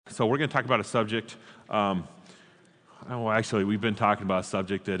So we're going to talk about a subject. Actually, we've been talking about a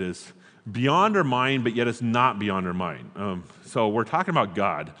subject that is beyond our mind, but yet it's not beyond our mind. So we're talking about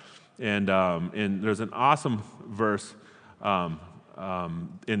God, and there's an awesome verse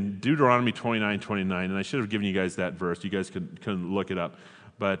in Deuteronomy 29:29, and I should have given you guys that verse. You guys can look it up,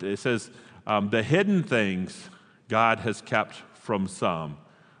 but it says, "The hidden things God has kept from some,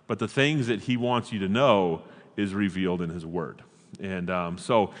 but the things that He wants you to know is revealed in His Word." And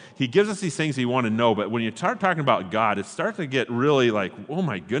so He gives us these things that you want to know, but when you start talking about God, it starts to get really like, oh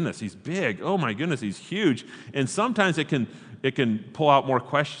my goodness, He's big. Oh my goodness, He's huge. And sometimes it can pull out more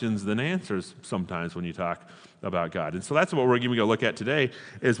questions than answers sometimes when you talk about God. And so that's what we're going to go look at today,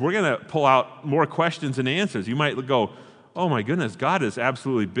 is we're going to pull out more questions than answers. You might go, oh my goodness, God is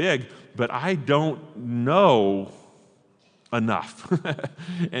absolutely big, but I don't know enough.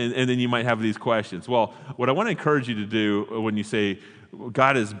 and then you might have these questions. Well, what I want to encourage you to do when you say,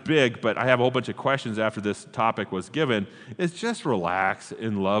 God is big, but I have a whole bunch of questions after this topic was given, is just relax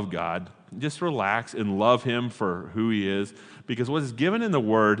and love God. Just relax and love Him for who He is, because what is given in the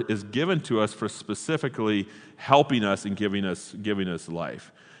Word is given to us for specifically helping us and giving us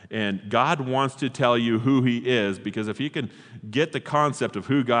life. And God wants to tell you who He is, because if you can get the concept of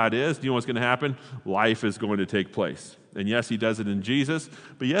who God is, do you know what's going to happen? Life is going to take place. And yes, He does it in Jesus,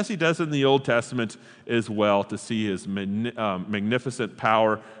 but yes, He does it in the Old Testament as well, to see His magnificent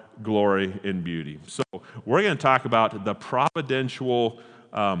power, glory, and beauty. So we're going to talk about the providential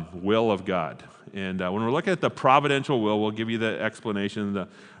will of God. And when we're looking at the providential will, we'll give you the explanation,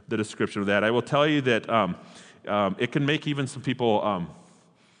 the description of that. I will tell you that it can make even some people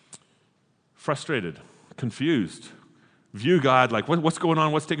frustrated, confused, view God like, what's going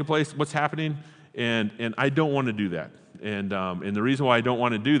on, what's taking place, what's happening, and I don't want to do that. And the reason why I don't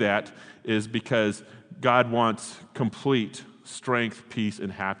want to do that is because God wants complete strength, peace,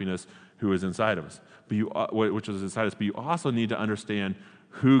 and happiness who is inside of us, which is inside us. But you also need to understand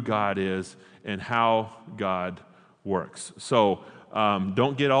who God is and how God works. So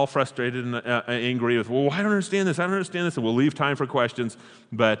don't get all frustrated and angry with, well, I don't understand this, and we'll leave time for questions,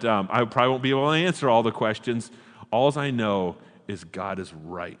 but I probably won't be able to answer all the questions. All I know is God is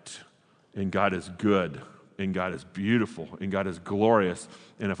right, and God is good, and God is beautiful, and God is glorious,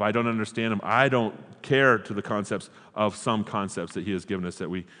 and if I don't understand Him, I don't care to the concepts of some concepts that He has given us that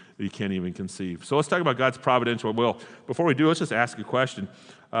we can't even conceive. So let's talk about God's providential will. Before we do, let's just ask a question.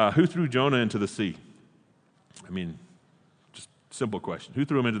 Who threw Jonah into the sea? I mean, just simple question. Who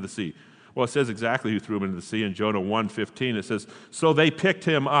threw him into the sea? Well, it says exactly who threw him into the sea. In Jonah 1:15, it says, so they picked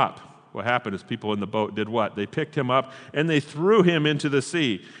him up. What happened is people in the boat did what? They picked him up, and they threw him into the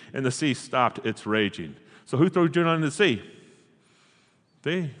sea, and the sea stopped its raging. So who threw Jonah into the sea?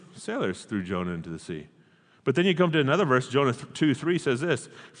 The sailors threw Jonah into the sea. But then you come to another verse, Jonah 2:3 says this,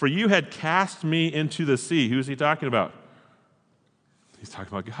 for you had cast me into the sea. Who's he talking about? He's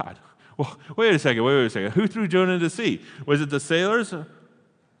talking about God. Well, wait a second. Who threw Jonah into the sea? Was it the sailors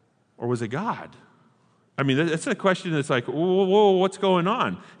or was it God? I mean, that's a question that's like, whoa, what's going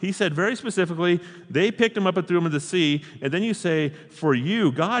on? He said very specifically, they picked him up and threw him into the sea, and then you say, for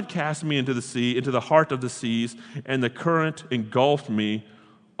you, God cast me into the sea, into the heart of the seas, and the current engulfed me.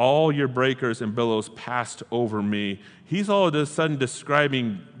 All your breakers and billows passed over me. He's all of a sudden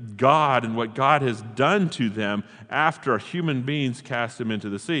describing God and what God has done to them after human beings cast him into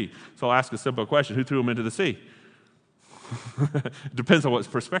the sea. So I'll ask a simple question. Who threw him into the sea? Depends on what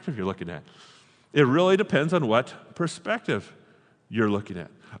perspective you're looking at. It really depends on what perspective you're looking at.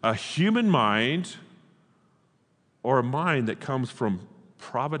 A human mind or a mind that comes from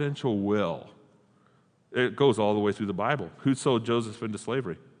providential will. It goes all the way through the Bible. Who sold Joseph into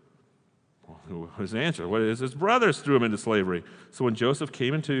slavery? Well, his answer, what is his brothers threw him into slavery. So when Joseph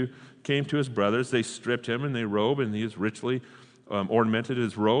came to his brothers, they stripped him and they robe, and he is richly ornamented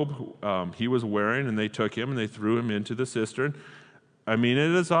his robe he was wearing, and they took him and they threw him into the cistern. I mean,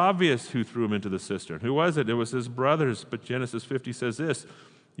 it is obvious who threw him into the cistern. Who was it? It was his brothers. But Genesis 50 says this,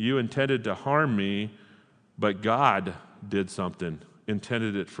 you intended to harm me, but God did something,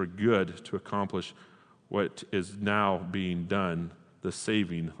 intended it for good to accomplish what is now being done, the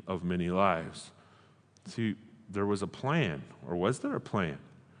saving of many lives. See, there was a plan, or was there a plan?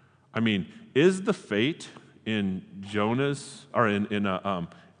 I mean, is the fate in Joseph's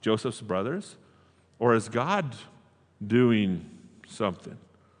brothers, or is God doing something?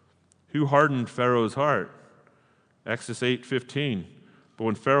 Who hardened Pharaoh's heart? Exodus 8:15. But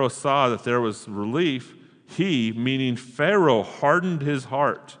when Pharaoh saw that there was relief, he, meaning Pharaoh, hardened his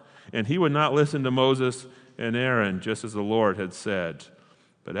heart, and he would not listen to Moses and Aaron, just as the Lord had said.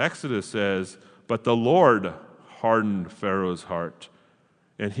 But Exodus says, but the Lord hardened Pharaoh's heart,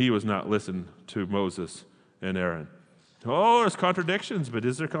 and he was not listened to Moses and Aaron. Oh, there's contradictions, but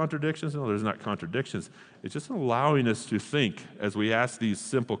is there contradictions? No, there's not contradictions. It's just allowing us to think as we ask these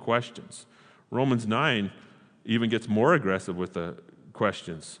simple questions. Romans 9 even gets more aggressive with the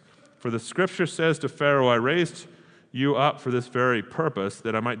questions. For the scripture says to Pharaoh, I raised you up for this very purpose,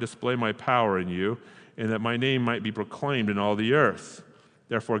 that I might display my power in you, and that my name might be proclaimed in all the earth.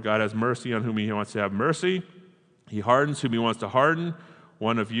 Therefore, God has mercy on whom he wants to have mercy. He hardens whom he wants to harden.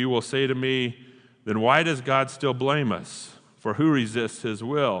 One of you will say to me, then why does God still blame us? For who resists his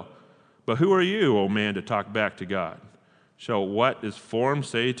will? But who are you, O man, to talk back to God? Shall what is formed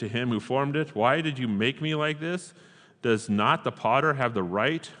say to him who formed it, why did you make me like this? Does not the potter have the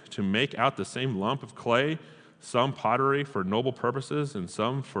right to make out the same lump of clay, some pottery for noble purposes and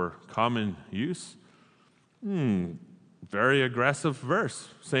some for common use? Very aggressive verse,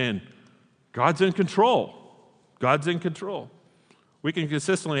 saying God's in control. God's in control. We can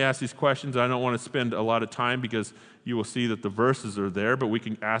consistently ask these questions. I don't want to spend a lot of time because you will see that the verses are there, but we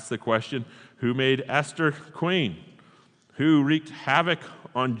can ask the question, who made Esther queen? Who wreaked havoc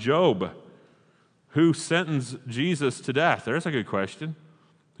on Job? Who sentenced Jesus to death? There's a good question.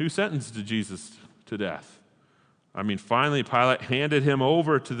 Who sentenced Jesus to death? I mean, finally, Pilate handed him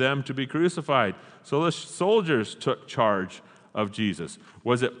over to them to be crucified. So the soldiers took charge of Jesus.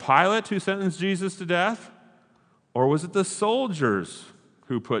 Was it Pilate who sentenced Jesus to death? Or was it the soldiers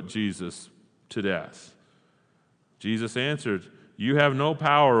who put Jesus to death? Jesus answered, you have no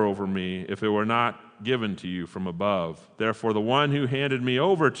power over me if it were not given to you from above. Therefore, the one who handed me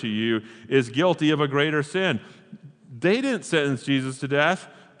over to you is guilty of a greater sin. They didn't sentence Jesus to death.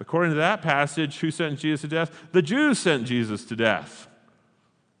 According to that passage, who sentenced Jesus to death? The Jews sent Jesus to death.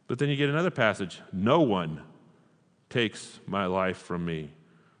 But then you get another passage. No one takes my life from me,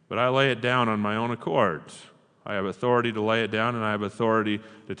 but I lay it down on my own accord. I have authority to lay it down, and I have authority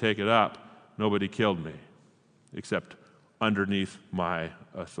to take it up. Nobody killed me, except underneath my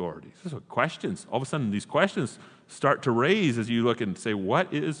authority. So questions. All of a sudden, these questions start to raise as you look and say,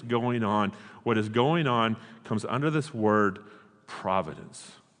 what is going on? What is going on comes under this word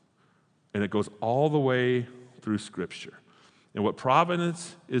providence. And it goes all the way through Scripture. And what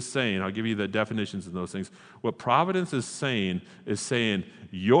providence is saying, I'll give you the definitions of those things. What providence is saying,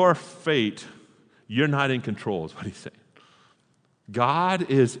 your fate, you're not in control, is what he's saying. God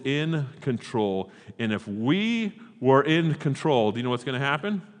is in control. And if we were in control, do you know what's going to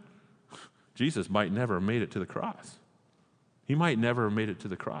happen? Jesus might never have made it to the cross. He might never have made it to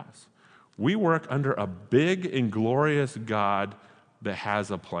the cross. We work under a big and glorious God that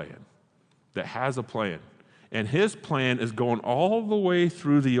has a plan. And his plan is going all the way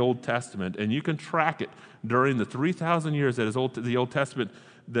through the Old Testament, and you can track it during the 3,000 years that the Old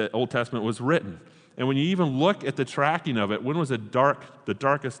Testament was written. And when you even look at the tracking of it, when was the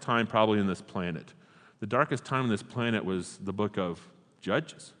darkest time probably in this planet? The darkest time on this planet was the book of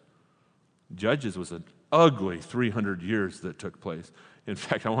Judges. Judges was an ugly 300 years that took place. In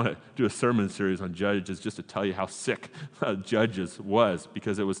fact, I want to do a sermon series on Judges just to tell you how sick Judges was,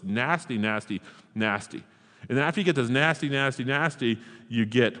 because it was nasty, nasty, nasty. And then after you get this nasty, nasty, nasty, you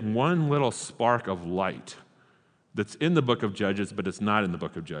get one little spark of light that's in the book of Judges, but it's not in the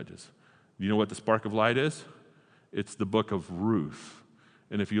book of Judges. You know what the spark of light is? It's the book of Ruth.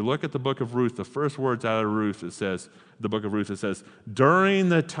 And if you look at the book of Ruth, the first words out of Ruth, it says, during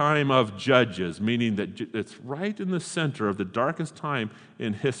the time of Judges, meaning that it's right in the center of the darkest time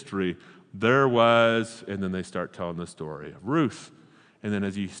in history, there was, and then they start telling the story of Ruth. And then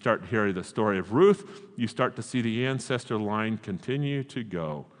as you start hearing the story of Ruth, you start to see the ancestor line continue to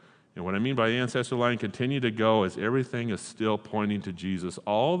go. And what I mean by the ancestor line continue to go is everything is still pointing to Jesus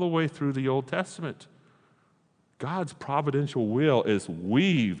all the way through the Old Testament. God's providential will is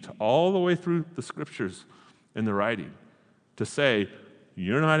weaved all the way through the scriptures and the writing to say,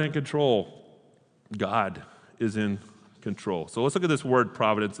 you're not in control. God is in control. So let's look at this word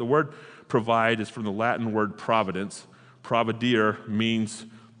providence. The word provide is from the Latin word providence. Providere means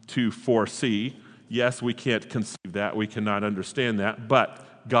to foresee. Yes, we can't conceive that. We cannot understand that. But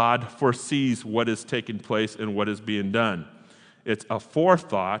God foresees what is taking place and what is being done. It's a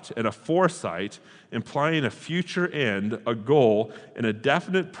forethought and a foresight, implying a future end, a goal, and a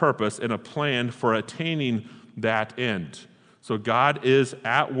definite purpose and a plan for attaining that end. So God is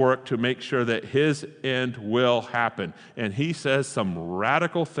at work to make sure that his end will happen. And he says some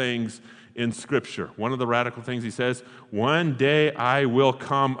radical things in Scripture. One of the radical things he says, one day I will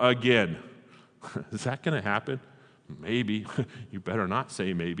come again. Is that going to happen? Maybe. You better not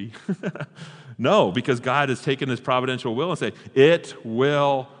say maybe. No, because God has taken his providential will and say, it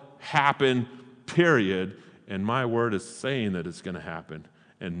will happen, period. And my word is saying that it's going to happen.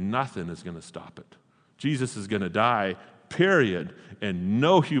 and nothing is going to stop it. Jesus is going to die, period, and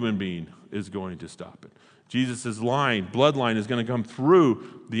no human being is going to stop it. Jesus' bloodline is going to come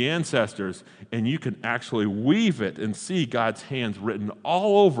through the ancestors, and you can actually weave it and see God's hands written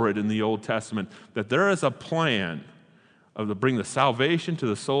all over it in the Old Testament, that there is a plan to bring the salvation to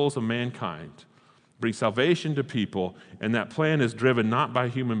the souls of mankind, bring salvation to people, and that plan is driven not by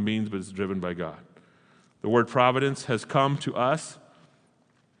human beings, but it's driven by God. The word providence has come to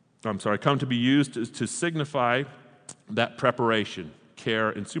be used to signify that preparation, care,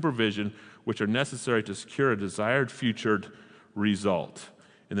 and supervision which are necessary to secure a desired future result.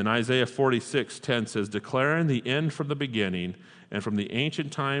 And then Isaiah 46:10 says, declaring the end from the beginning, and from the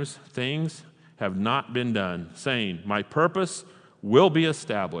ancient times things have not been done, saying, my purpose will be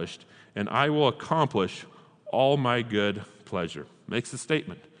established, and I will accomplish all my good pleasure. Makes a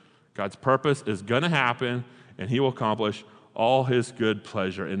statement. God's purpose is going to happen, and he will accomplish all his good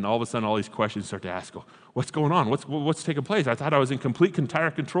pleasure. And all of a sudden, all these questions start to ask, what's going on? What's taking place? I thought I was in complete,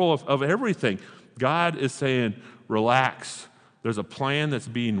 entire control of everything. God is saying, relax. There's a plan that's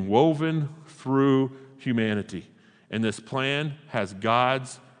being woven through humanity. And this plan has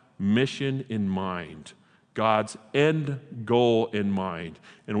God's mission in mind, God's end goal in mind.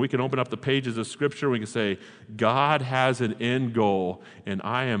 And we can open up the pages of Scripture, and we can say, God has an end goal, and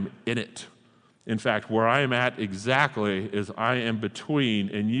I am in it. In fact, where I am at exactly is I am between,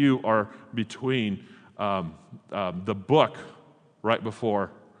 and you are between the book right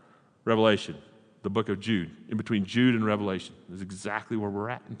before Revelation, the book of Jude. In between Jude and Revelation is exactly where we're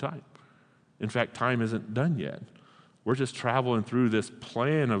at in time. In fact, time isn't done yet. We're just traveling through this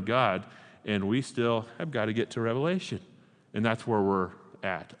plan of God, and we still have got to get to Revelation. And that's where we're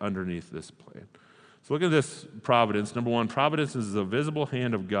at underneath this plan. So look at this providence. Number one, providence is the visible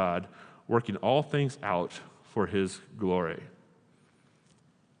hand of God working all things out for his glory.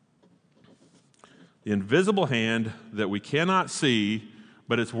 The invisible hand that we cannot see,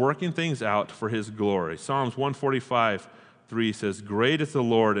 but it's working things out for his glory. Psalms 145:3 says, great is the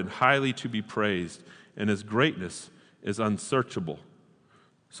Lord and highly to be praised, and his greatness is unsearchable.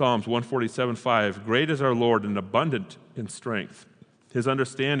 Psalms 147:5, great is our Lord and abundant in strength. His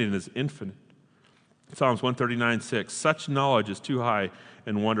understanding is infinite. Psalms 139:6, such knowledge is too high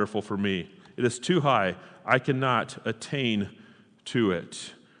and wonderful for me. It is too high. I cannot attain to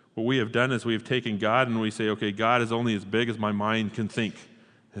it. What we have done is we have taken God and we say, okay, God is only as big as my mind can think.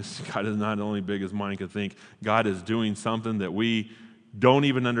 God is not only big as mine can think. God is doing something that we don't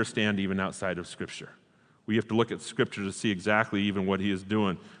even understand even outside of Scripture. We have to look at Scripture to see exactly even what he is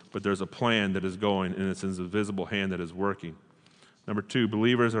doing, but there's a plan that is going, and it's his invisible hand that is working. Number two,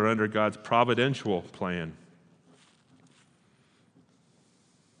 believers are under God's providential plan.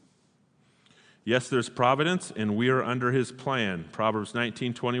 Yes, there's providence, and we are under his plan. Proverbs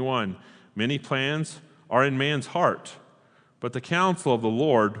 19:21, many plans are in man's heart, but the counsel of the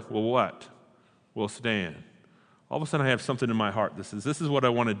Lord will what? Will stand. All of a sudden I have something in my heart that says, this is what I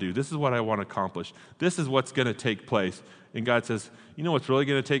want to do. This is what I want to accomplish. This is what's going to take place. And God says, you know what's really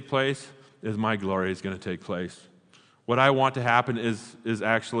going to take place? Is my glory is going to take place. What I want to happen is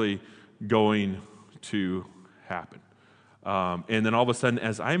actually going to happen. And then all of a sudden,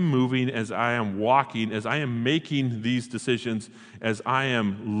 as I'm moving, as I am walking, as I am making these decisions, as I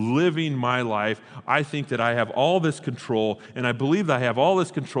am living my life, I think that I have all this control, and I believe that I have all this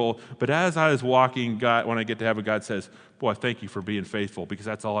control, but as I was walking, God, when I get to heaven, God says, boy, thank you for being faithful, because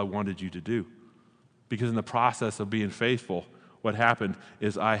that's all I wanted you to do. Because in the process of being faithful, what happened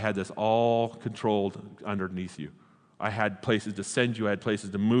is I had this all controlled underneath you. I had places to send you. I had places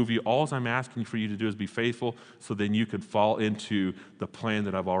to move you. All I'm asking for you to do is be faithful so then you can fall into the plan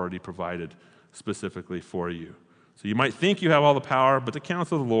that I've already provided specifically for you. So you might think you have all the power, but the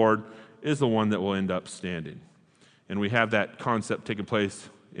counsel of the Lord is the one that will end up standing. And we have that concept taking place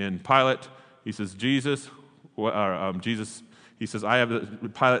in Pilate. He says, he says, Pilate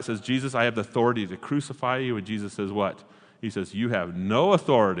says, Jesus, I have the authority to crucify you. And Jesus says what? He says, you have no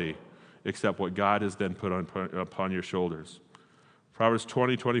authority except what God has then put upon your shoulders. Proverbs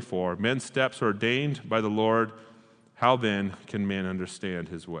 20:24, men's steps are ordained by the Lord. How then can man understand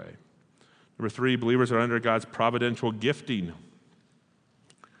his way? Number three, believers are under God's providential gifting.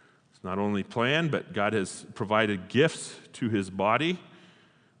 It's not only planned, but God has provided gifts to his body.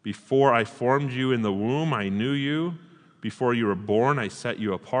 Before I formed you in the womb, I knew you. Before you were born, I set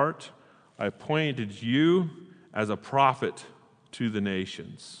you apart. I appointed you as a prophet to the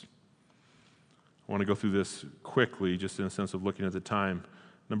nations. I want to go through this quickly, just in a sense of looking at the time.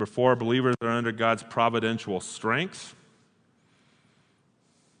 Number four, believers are under God's providential strength.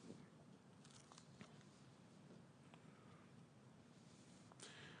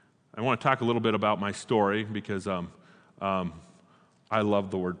 I want to talk a little bit about my story because I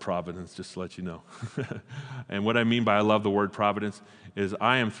love the word providence, just to let you know. And what I mean by I love the word providence is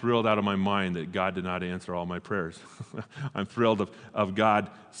I am thrilled out of my mind that God did not answer all my prayers. I'm thrilled of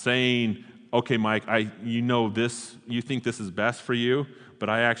God saying, okay, Mike, you know this, you think this is best for you, but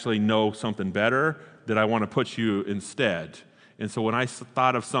I actually know something better that I want to put you instead. And so when I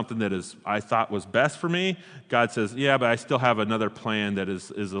thought of something that I thought was best for me, God says, yeah, but I still have another plan that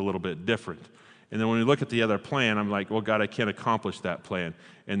is a little bit different. And then when we look at the other plan, I'm like, well, God, I can't accomplish that plan.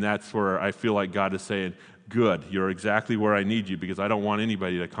 And that's where I feel like God is saying, good, you're exactly where I need you, because I don't want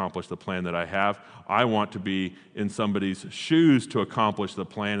anybody to accomplish the plan that I have. I want to be in somebody's shoes to accomplish the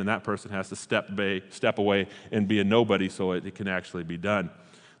plan, and that person has to step away and be a nobody so it can actually be done.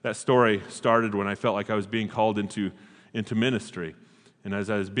 That story started when I felt like I was being called into ministry. And as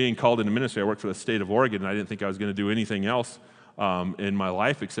I was being called into ministry, I worked for the state of Oregon, and I didn't think I was going to do anything else in my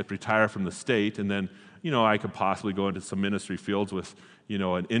life except retire from the state. And then, I could possibly go into some ministry fields with,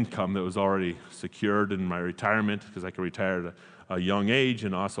 an income that was already secured in my retirement, because I could retire at a young age,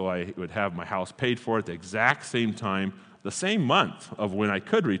 and also I would have my house paid for at the exact same time, the same month of when I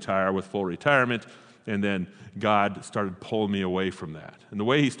could retire with full retirement. And then God started pulling me away from that. And the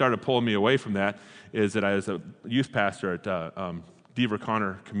way he started pulling me away from that is that I was a youth pastor at Beaver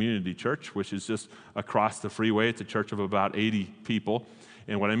Connor Community Church, which is just across the freeway. It's a church of about 80 people.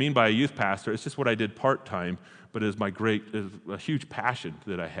 And what I mean by a youth pastor, it's just what I did part-time, but it is a huge passion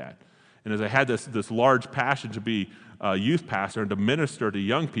that I had. And as I had this large passion to be a youth pastor and to minister to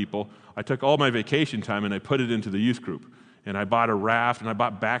young people, I took all my vacation time and I put it into the youth group. And I bought a raft, and I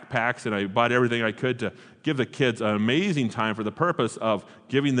bought backpacks, and I bought everything I could to give the kids an amazing time for the purpose of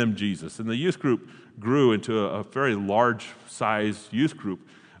giving them Jesus. And the youth group grew into a very large-sized youth group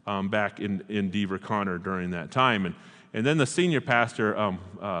back in Beaver Connor during that time. And then the senior pastor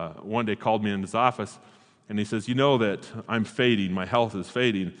one day called me in his office, and he says, you know that I'm fading, my health is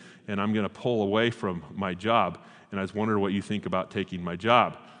fading, and I'm going to pull away from my job. And I was wondering what you think about taking my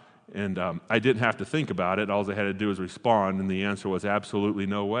job. And I didn't have to think about it. All I had to do was respond, and the answer was absolutely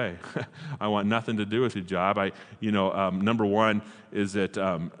no way. I want nothing to do with your job. Number one is that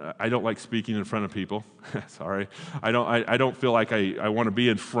I don't like speaking in front of people. Sorry. I don't feel like I want to be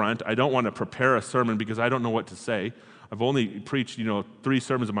in front. I don't want to prepare a sermon because I don't know what to say. I've only preached, 3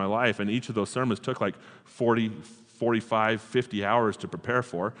 sermons in my life, and each of those sermons took like 45, 50 hours to prepare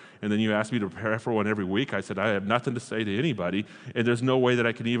for, and then you asked me to prepare for one every week. I said, I have nothing to say to anybody, and there's no way that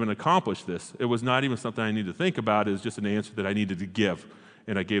I can even accomplish this. It was not even something I needed to think about. It was just an answer that I needed to give,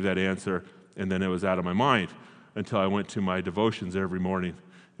 and I gave that answer, and then it was out of my mind until I went to my devotions every morning.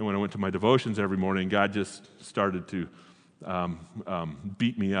 And when I went to my devotions every morning, God just started to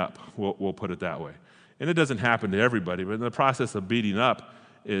beat me up, we'll put it that way. And it doesn't happen to everybody, but in the process of beating up,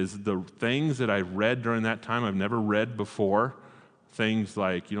 is the things that I read during that time I've never read before. Things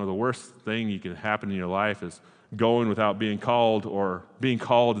like, the worst thing you can happen in your life is going without being called, or being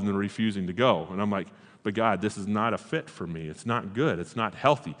called and then refusing to go. And I'm like, but God, this is not a fit for me. It's not good. It's not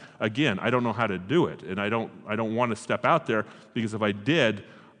healthy. Again, I don't know how to do it, and I don't want to step out there, because if I did,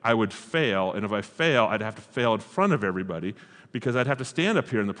 I would fail. And if I fail, I'd have to fail in front of everybody, because I'd have to stand up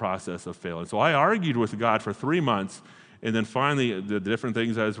here in the process of failing. So I argued with God for 3 months. And then finally, the different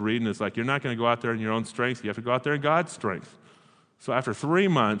things I was reading is like, you're not going to go out there in your own strength. You have to go out there in God's strength. So after 3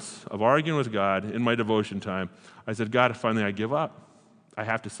 months of arguing with God in my devotion time, I said, God, finally I give up. I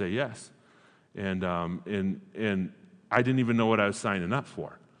have to say yes. And I didn't even know what I was signing up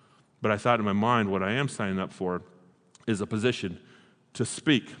for. But I thought in my mind, what I am signing up for is a position to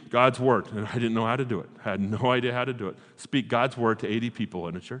speak God's word. And I didn't know how to do it. I had no idea how to do it. Speak God's word to 80 people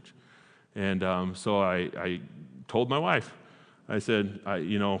in a church. And so I told my wife, I said,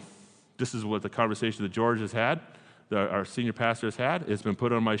 this is what the conversation that George has had, our senior pastor has had. It's been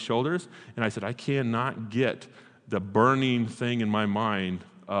put on my shoulders. And I said, I cannot get the burning thing in my mind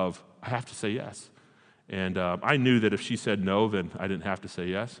of, I have to say yes. And I knew that if she said no, then I didn't have to say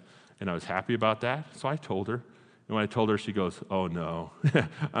yes. And I was happy about that. So I told her. And when I told her, she goes, oh, no.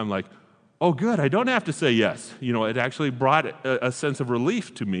 I'm like, oh, good, I don't have to say yes. It actually brought a sense of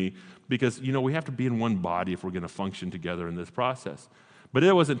relief to me, because, we have to be in one body if we're going to function together in this process. But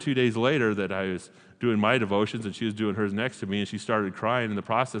it wasn't 2 days later that I was doing my devotions, and she was doing hers next to me, and she started crying in the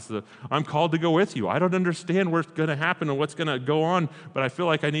process of, I'm called to go with you. I don't understand what's going to happen and what's going to go on, but I feel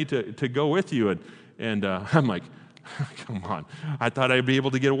like I need to go with you. And I'm like, come on. I thought I'd be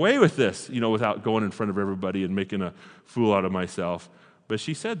able to get away with this, without going in front of everybody and making a fool out of myself. But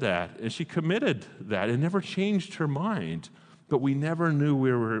she said that, and she committed that. It never changed her mind, but we never knew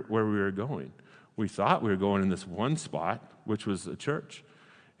where we were going. We thought we were going in this one spot, which was a church.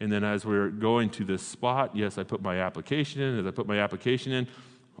 And then as we're going to this spot, yes, I put my application in. As I put my application in,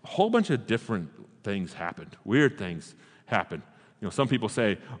 a whole bunch of different things happened. Weird things happened. Some people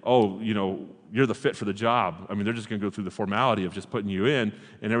say, oh, you're the fit for the job. I mean, they're just going to go through the formality of just putting you in,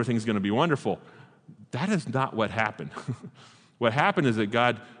 and everything's going to be wonderful. That is not what happened. What happened is that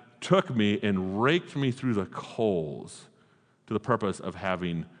God took me and raked me through the coals to the purpose of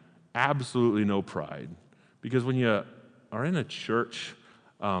having absolutely no pride. Because when you are in a church,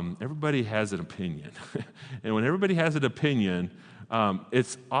 everybody has an opinion. And when everybody has an opinion,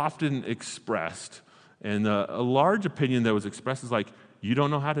 it's often expressed. And a large opinion that was expressed is like, you don't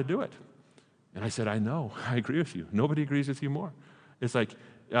know how to do it. And I said, I know. I agree with you. Nobody agrees with you more. It's like,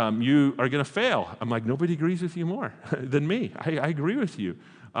 you are going to fail. I'm like, nobody agrees with you more than me. I agree with you.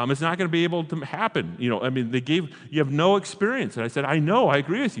 It's not going to be able to happen. You have no experience. And I said, I know. I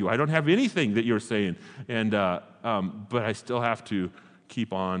agree with you. I don't have anything that you're saying. And but I still have to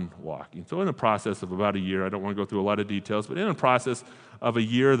keep on walking. So in the process of about a year, I don't want to go through a lot of details, but in a process of a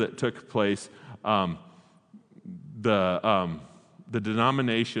year that took place, the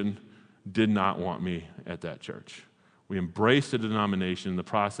denomination did not want me at that church. We embraced the denomination in the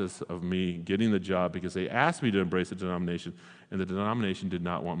process of me getting the job because they asked me to embrace the denomination, and the denomination did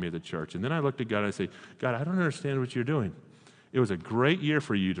not want me at the church. And then I looked at God and I say, God, I don't understand what you're doing. It was a great year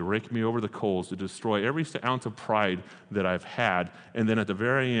for you to rake me over the coals, to destroy every ounce of pride that I've had. And then at the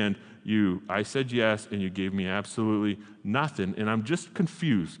very end, I said yes, and you gave me absolutely nothing. And I'm just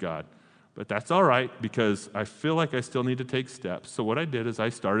confused, God. But that's all right, because I feel like I still need to take steps. So what I did is I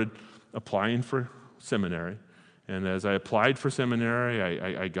started applying for seminary. And as I applied for seminary,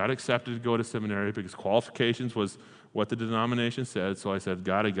 I got accepted to go to seminary because qualifications was what the denomination said. So I said,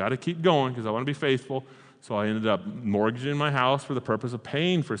 God, I got to keep going because I want to be faithful. So I ended up mortgaging my house for the purpose of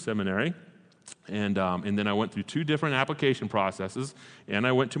paying for seminary. And then I went through 2 different application processes. And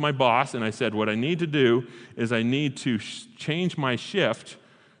I went to my boss and I said, what I need to do is I need to change my shift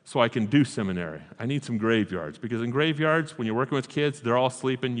so I can do seminary. I need some graveyards, because in graveyards, when you're working with kids, they're all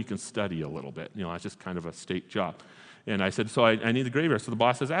sleeping, you can study a little bit. That's just kind of a state job. And I said, so I need the graveyard. So the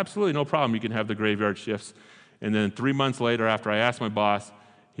boss says, absolutely, no problem, you can have the graveyard shifts. And then 3 months later, after I asked my boss,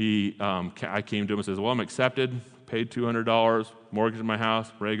 I came to him and says, well, I'm accepted, paid $200, mortgaged my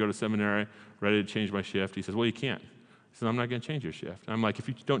house, ready to go to seminary, ready to change my shift. He says, well, you can't. He said, I'm not going to change your shift. And I'm like, if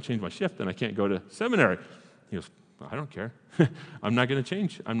you don't change my shift, then I can't go to seminary. He goes, I don't care. I'm not going to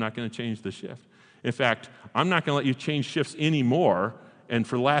change. I'm not going to change the shift. In fact, I'm not going to let you change shifts anymore. And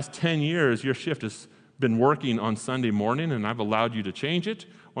for the last 10 years, your shift has been working on Sunday morning, and I've allowed you to change it.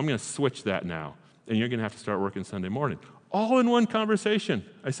 Well, I'm going to switch that now, and you're going to have to start working Sunday morning. All in one conversation.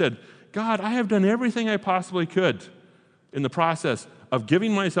 I said, God, I have done everything I possibly could in the process of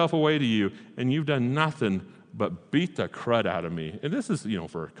giving myself away to you, and you've done nothing but beat the crud out of me. And this is,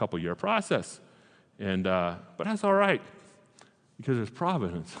 for a couple-year process. And but that's all right, because there's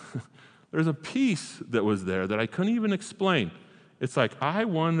providence. There's a peace that was there that I couldn't even explain. It's like, I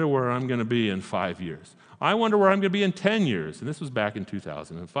wonder where I'm going to be in 5 years. I wonder where I'm going to be in 10 years. And this was back in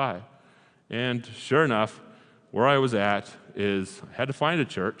 2005. And sure enough, where I was at is I had to find a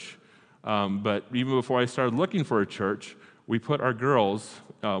church. But even before I started looking for a church, we put our girls,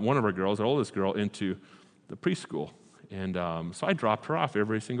 one of our girls, our oldest girl, into the preschool. And so I dropped her off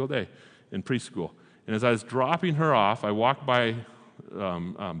every single day in preschool. And as I was dropping her off, I walked by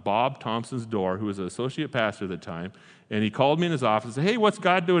Bob Thompson's door, who was an associate pastor at the time, and he called me in his office and said, hey, what's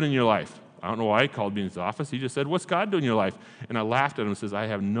God doing in your life? I don't know why he called me in his office. He just said, what's God doing in your life? And I laughed at him and says, I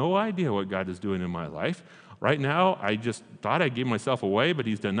have no idea what God is doing in my life. Right now, I just thought I gave myself away, but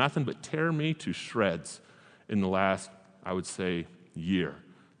he's done nothing but tear me to shreds in the last, I would say, year,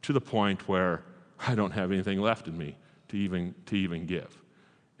 to the point where I don't have anything left in me to even give.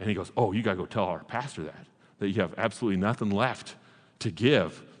 And he goes, oh, you got to go tell our pastor that you have absolutely nothing left to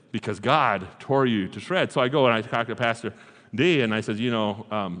give because God tore you to shreds. So I go and I talk to Pastor D, and I said,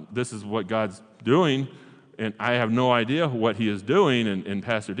 this is what God's doing, and I have no idea what he is doing. And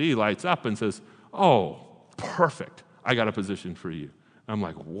Pastor D lights up and says, oh, perfect. I got a position for you. I'm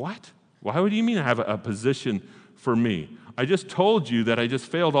like, what? Why would you mean I have a position for me? I just told you that I just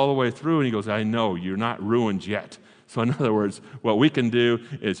failed all the way through. And he goes, I know, you're not ruined yet. So in other words, what we can do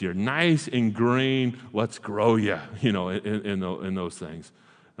is you're nice and green, let's grow you, in those things.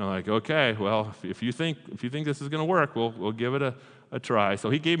 And I'm like, okay, well, if you think this is going to work, we'll give it a try. So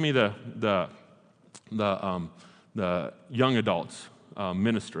he gave me the young adults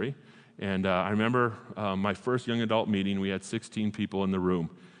ministry. And I remember my first young adult meeting, we had 16 people in the room.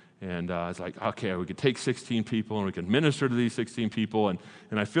 And it's like, okay, we could take 16 people and we can minister to these 16 people. And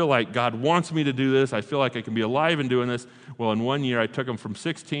I feel like God wants me to do this. I feel like I can be alive in doing this. Well, in 1 year, I took them from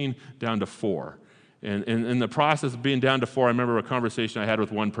 16 down to 4. And in the process of being down to 4, I remember a conversation I had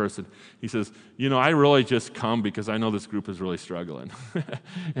with one person. He says, I really just come because I know this group is really struggling.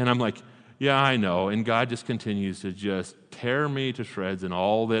 And I'm like, yeah, I know. And God just continues to just tear me to shreds in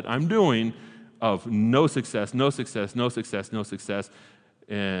all that I'm doing of no success, no success, no success, no success.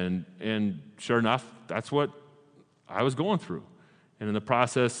 And sure enough, that's what I was going through. And in the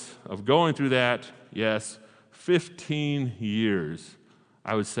process of going through that, yes, 15 years,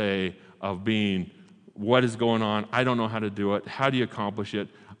 I would say, of being, what is going on? I don't know how to do it. How do you accomplish it?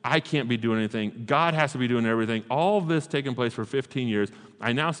 I can't be doing anything. God has to be doing everything. All of this taking place for 15 years.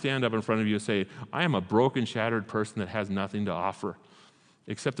 I now stand up in front of you and say, I am a broken, shattered person that has nothing to offer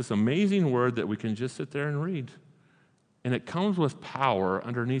except this amazing word that we can just sit there and read. And it comes with power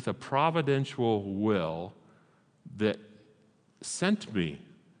underneath a providential will that sent me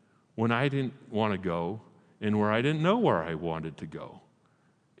when I didn't want to go and where I didn't know where I wanted to go.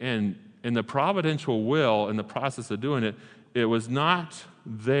 And in the providential will, in the process of doing it, it was not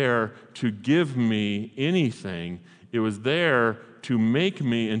there to give me anything. It was there to make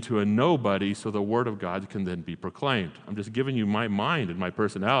me into a nobody so the word of God can then be proclaimed. I'm just giving you my mind and my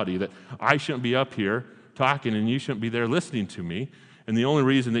personality that I shouldn't be up here talking and you shouldn't be there listening to me. And the only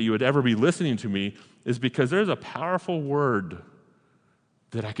reason that you would ever be listening to me is because there's a powerful word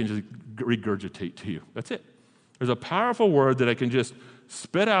that I can just regurgitate to you. That's it. There's a powerful word that I can just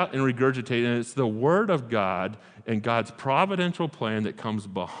spit out and regurgitate, and it's the word of God and God's providential plan that comes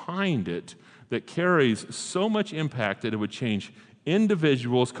behind it that carries so much impact that it would change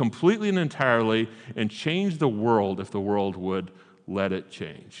individuals completely and entirely and change the world if the world would let it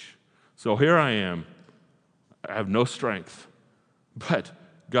change. So here I am. I have no strength, but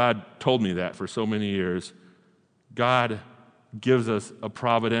God told me that for so many years. God gives us a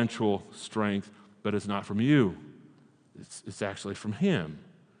providential strength, but it's not from you. It's actually from Him.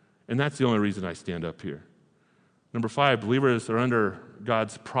 And that's the only reason I stand up here. Number 5, believers are under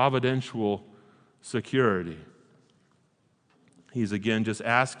God's providential security. He's again just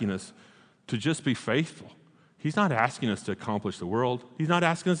asking us to just be faithful. He's not asking us to accomplish the world. He's not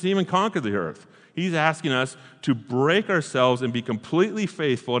asking us to even conquer the earth. He's asking us to break ourselves and be completely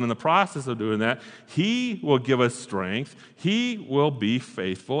faithful. And in the process of doing that, He will give us strength. He will be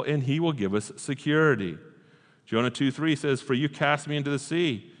faithful, and He will give us security. Jonah 2:3 says, "For you cast me into the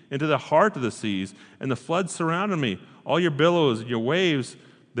sea, into the heart of the seas, and the floods surrounded me. All your billows and your waves,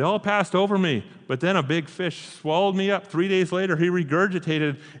 they all passed over me. But then a big fish swallowed me up. 3 days later, he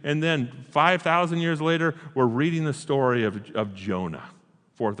regurgitated. And then 5,000 years later, we're reading the story of Jonah.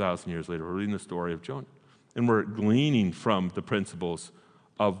 4,000 years later, we're reading the story of Jonah. And we're gleaning from the principles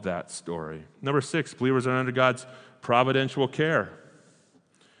of that story. Number 6, believers are under God's providential care.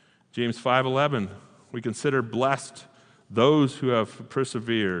 James 5:11, we consider blessed those who have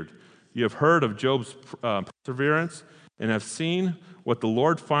persevered. You have heard of Job's perseverance and have seen what the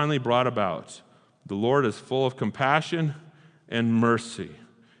Lord finally brought about. The Lord is full of compassion and mercy.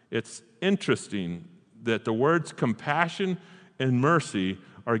 It's interesting that the words compassion and mercy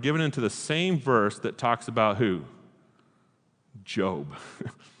are given into the same verse that talks about who? Job.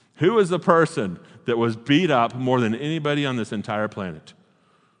 Who is the person that was beat up more than anybody on this entire planet?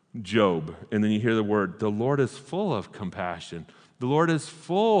 Job. And then you hear the word, the Lord is full of compassion. The Lord is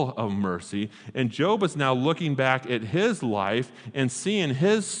full of mercy. And Job is now looking back at his life and seeing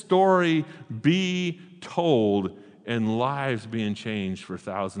his story be told and lives being changed for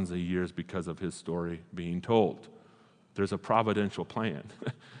thousands of years because of his story being told. There's a providential plan.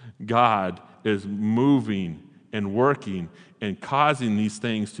 God is moving and working and causing these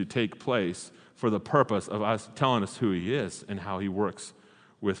things to take place for the purpose of us telling us who He is and how He works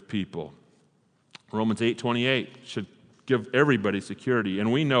with people. Romans 8:28 should give everybody security.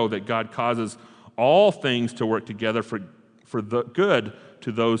 And we know that God causes all things to work together for the good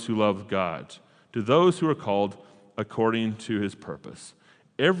to those who love God, to those who are called according to His purpose.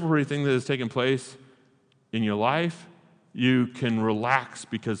 Everything that has taken place in your life, you can relax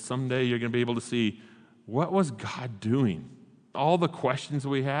because someday you're going to be able to see, what was God doing? All the questions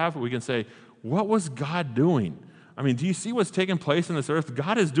we have, we can say, what was God doing? I mean, do you see what's taking place in this earth?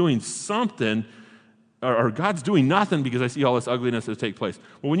 God is doing something, or God's doing nothing because I see all this ugliness that takes place.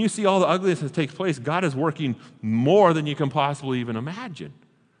 Well, when you see all the ugliness that takes place, God is working more than you can possibly even imagine.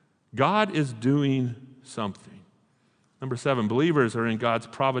 God is doing something. Number 7, believers are in God's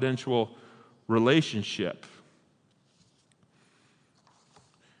providential relationship.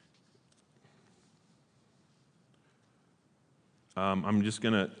 I'm just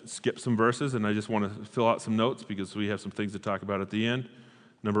going to skip some verses, and I just want to fill out some notes because we have some things to talk about at the end.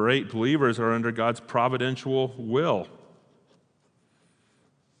 Number 8, believers are under God's providential will.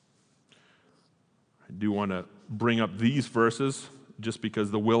 I do want to bring up these verses just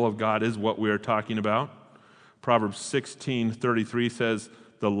because the will of God is what we are talking about. Proverbs 16:33 says,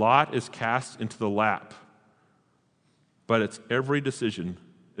 "The lot is cast into the lap, but its every decision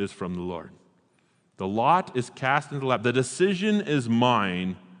is from the Lord." The lot is cast into the lap. The decision is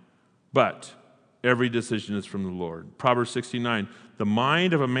mine, but every decision is from the Lord. Proverbs 16:9, "The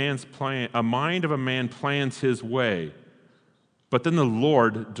mind of a man plans his way, but then the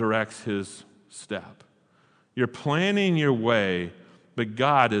Lord directs his step." You're planning your way, but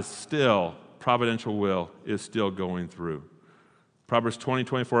God is still, providential will is still going through. Proverbs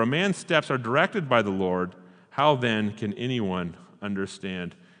 20:24, "A man's steps are directed by the Lord. How then can anyone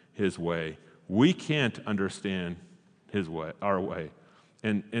understand his way?" We can't understand his way, our way.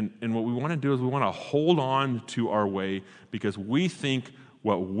 And what we want to do is we want to hold on to our way because we think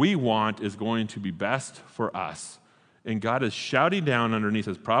what we want is going to be best for us. And God is shouting down underneath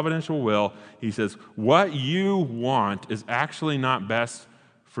his providential will. He says, what you want is actually not best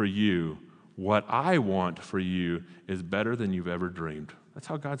for you. What I want for you is better than you've ever dreamed. That's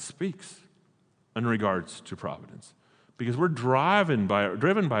how God speaks in regards to providence. Because we're driven by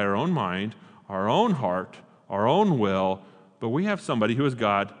our own mind, our own heart, our own will, but we have somebody who is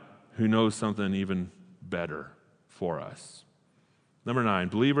God who knows something even better for us. Number 9,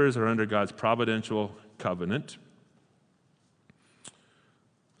 believers are under God's providential covenant.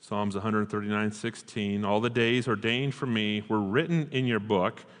 Psalms 139:16, "All the days ordained for me were written in your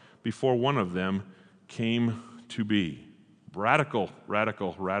book before one of them came to be." Radical,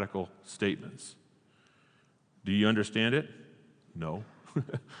 radical, radical statements. Do you understand it? No.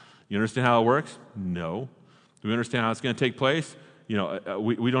 You understand how it works? No. Do we understand how it's going to take place? We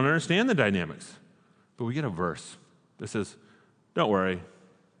don't understand the dynamics. But we get a verse that says, don't worry,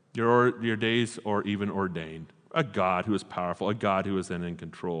 your days are even ordained. A God who is powerful, a God who is in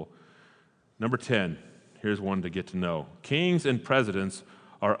control. Number 10, here's one to get to know. Kings and presidents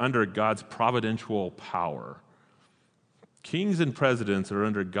are under God's providential power. Kings and presidents are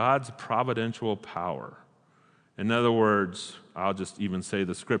under God's providential power. In other words, I'll just even say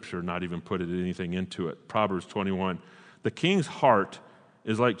the scripture, not even put anything into it. Proverbs 21, "The king's heart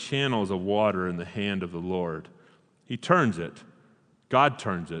is like channels of water in the hand of the Lord. He turns it, God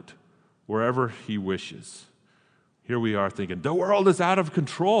turns it, wherever he wishes." Here we are thinking, the world is out of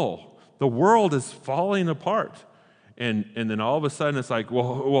control. The world is falling apart. And then all of a sudden it's like,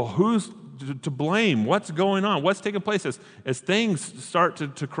 well who's to blame? What's going on? What's taking place as things start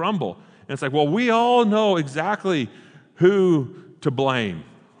to crumble? And it's like, well, we all know exactly who to blame,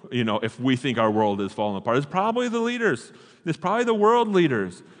 if we think our world is falling apart. It's probably the leaders. It's probably the world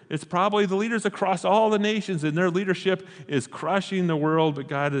leaders. It's probably the leaders across all the nations, and their leadership is crushing the world. But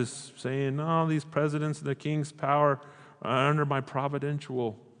God is saying, no, these presidents and the king's power are under my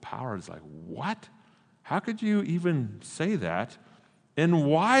providential power. It's like, what? How could you even say that? And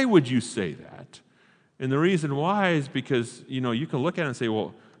why would you say that? And the reason why is because, you can look at it and say,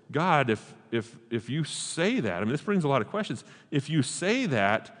 well, God, if you say that, this brings a lot of questions. If you say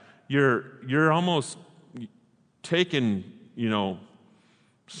that, you're almost taking,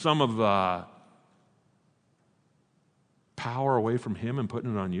 some of the power away from him and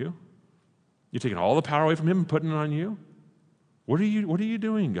putting it on you. You're taking all the power away from him and putting it on you. What are you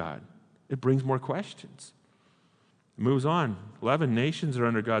doing, God? It brings more questions. It moves on. 11 nations are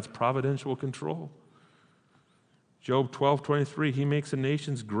under God's providential control. Job 12:23, he makes the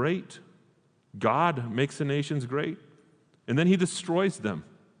nations great. God makes the nations great. And then he destroys them.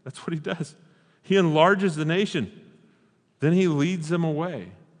 That's what he does. He enlarges the nation. Then he leads them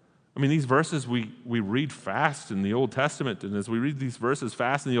away. These verses we read fast in the Old Testament. And as we read these verses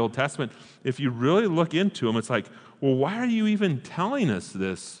fast in the Old Testament, if you really look into them, it's like, well, why are you even telling us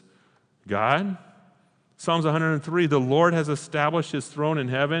this, God? Psalms 103, "The Lord has established his throne in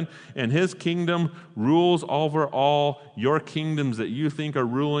heaven, and his kingdom rules over all your kingdoms that you think are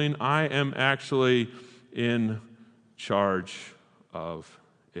ruling. I am actually in charge of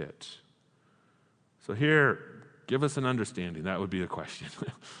it." So here, give us an understanding. That would be the question.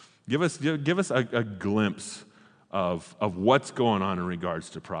 Give us a glimpse of what's going on in regards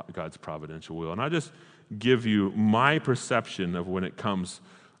to God's providential will. And I'll just give you my perception of when it comes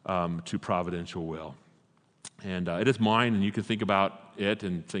to providential will. And it is mine, and you can think about it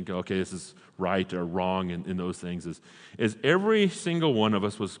and think, okay, this is right or wrong in those things. Is every single one of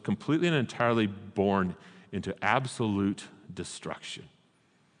us was completely and entirely born into absolute destruction.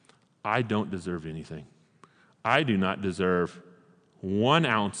 I don't deserve anything. I do not deserve 1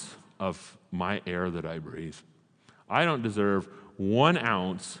 ounce of my air that I breathe. I don't deserve 1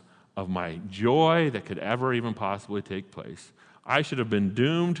 ounce of my joy that could ever even possibly take place. I should have been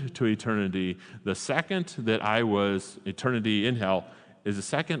doomed to eternity. The second that I was eternity in hell is the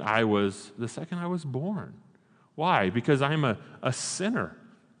second I was born. Why? Because I'm a sinner.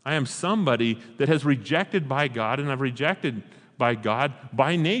 I am somebody that has rejected by God, and I've rejected by God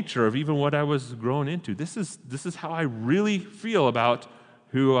by nature of even what I was grown into. This is how I really feel about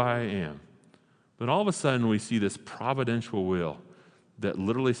who I am. But all of a sudden we see this providential will that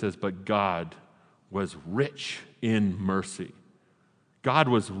literally says, but God was rich in mercy. God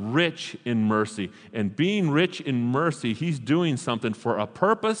was rich in mercy. And being rich in mercy, he's doing something for a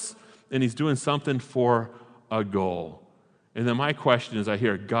purpose, and he's doing something for a goal. And then my question is, I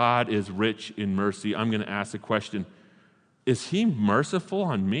hear God is rich in mercy. I'm going to ask the question, is he merciful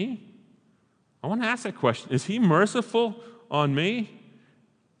on me? I want to ask that question. Is he merciful on me?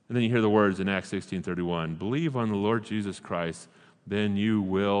 And then you hear the words in Acts 16:31, believe on the Lord Jesus Christ, then you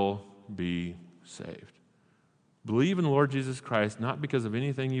will be saved. Believe in the Lord Jesus Christ, not because of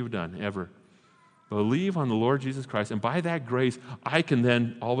anything you've done, ever. Believe on the Lord Jesus Christ, and by that grace, I can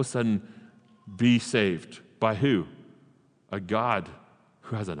then all of a sudden be saved. By who? A God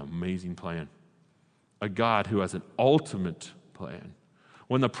who has an amazing plan. A God who has an ultimate plan.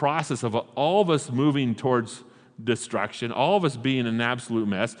 When the process of all of us moving towards destruction, all of us being an absolute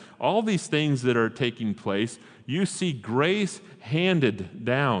mess, all these things that are taking place, you see grace handed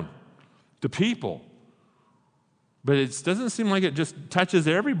down to people. But it doesn't seem like it just touches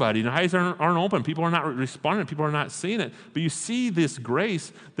everybody. The eyes aren't open. People are not responding. People are not seeing it. But you see this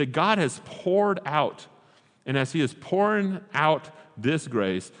grace that God has poured out. And as he is pouring out this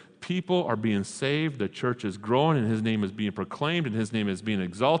grace, people are being saved. The church is growing, and his name is being proclaimed, and his name is being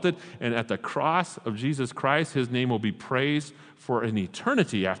exalted. And at the cross of Jesus Christ, his name will be praised for an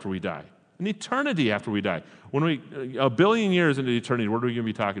eternity after we die. An eternity after we die. When we, a billion years into eternity, what are we going to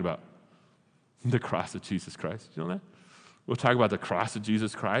be talking about? The cross of Jesus Christ. You know that? We'll talk about the cross of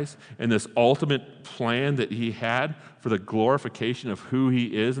Jesus Christ and this ultimate plan that he had for the glorification of who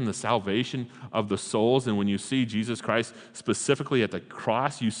he is and the salvation of the souls. And when you see Jesus Christ specifically at the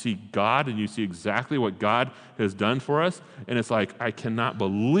cross, you see God, and you see exactly what God has done for us. And it's like, I cannot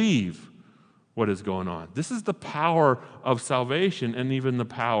believe what is going on. This is the power of salvation and even the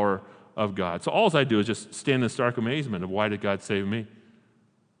power of God. So all I do is just stand in stark amazement of, why did God save me?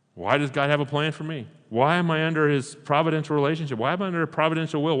 Why does God have a plan for me? Why am I under his providential relationship? Why am I under a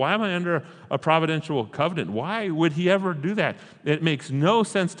providential will? Why am I under a providential covenant? Why would he ever do that? It makes no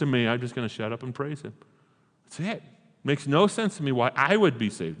sense to me. I'm just going to shut up and praise him. That's it. It makes no sense to me why I would be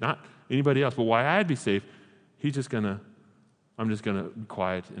saved. Not anybody else, but why I'd be saved. I'm just going to be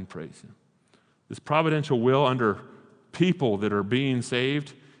quiet and praise him. This providential will under people that are being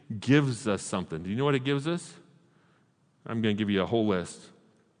saved gives us something. Do you know what it gives us? I'm going to give you a whole list.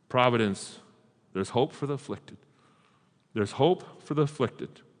 Providence, there's hope for the afflicted. There's hope for the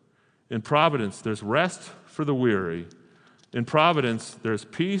afflicted. In providence, there's rest for the weary. In providence, there's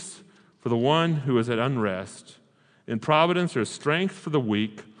peace for the one who is at unrest. In providence, there's strength for the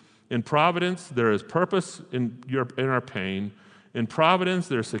weak. In providence, there is purpose in our pain. In providence,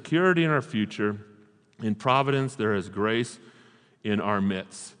 there's security in our future. In providence, there is grace in our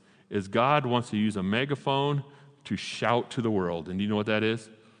midst. As God wants to use a megaphone to shout to the world. And do you know what that is?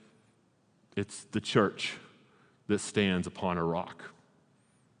 It's the church that stands upon a rock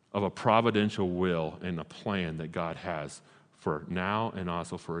of a providential will and a plan that God has for now and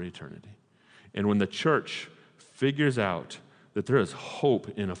also for eternity. And when the church figures out that there is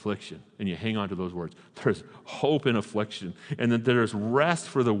hope in affliction, and you hang on to those words, there's hope in affliction, and that there is rest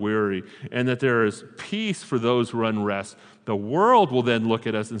for the weary, and that there is peace for those who are unrest, the world will then look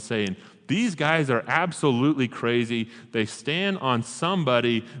at us and say, these guys are absolutely crazy. They stand on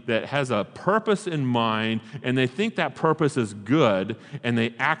somebody that has a purpose in mind, and they think that purpose is good, and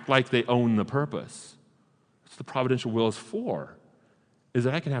they act like they own the purpose. That's what the providential will is for, is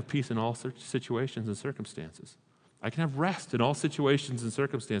that I can have peace in all situations and circumstances. I can have rest in all situations and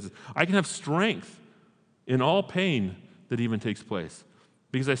circumstances. I can have strength in all pain that even takes place,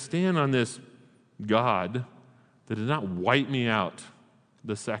 because I stand on this God that did not wipe me out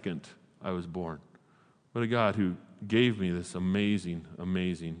the second I was born, but a God who gave me this amazing,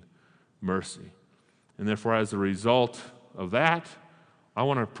 amazing mercy. And therefore, as a result of that, I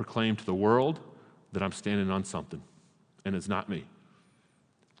want to proclaim to the world that I'm standing on something, and it's not me.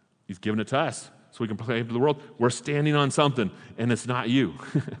 He's given it to us so we can proclaim to the world, we're standing on something, and it's not you.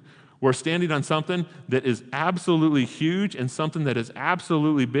 We're standing on something that is absolutely huge and something that is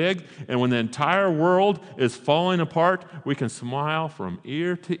absolutely big. And when the entire world is falling apart, we can smile from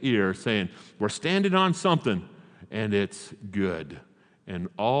ear to ear saying, we're standing on something and it's good. And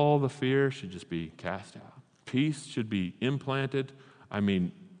all the fear should just be cast out. Peace should be implanted. I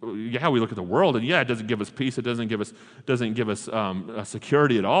mean, yeah, we look at the world and yeah, it doesn't give us peace. It doesn't give us a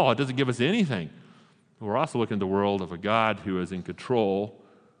security at all. It doesn't give us anything. But we're also looking at the world of a God who is in control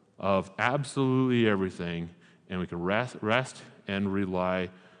of absolutely everything, and we can rest and rely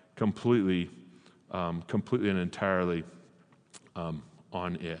completely and entirely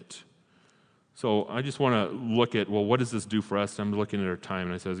on it. So I just want to look at, well, what does this do for us? I'm looking at our time,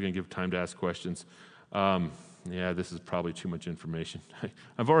 and I said I was going to give time to ask questions. Yeah, this is probably too much information.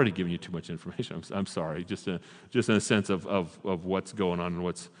 I've already given you too much information. I'm sorry, just in a sense of what's going on and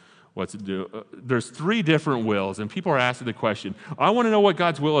what's there's 3 different wills, and people are asking the question, I want to know what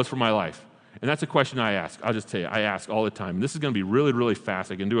God's will is for my life. And that's a question I ask. I'll just tell you, I ask all the time. And this is going to be really, really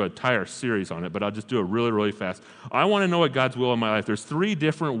fast. I can do an entire series on it, but I'll just do it really, really fast. I want to know what God's will in my life. There's 3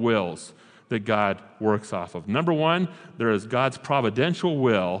 different wills that God works off of. Number 1, there is God's providential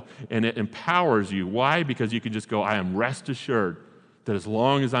will, and it empowers you. Why? Because you can just go, I am rest assured that as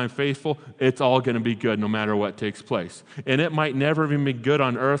long as I'm faithful, it's all going to be good no matter what takes place. And it might never even be good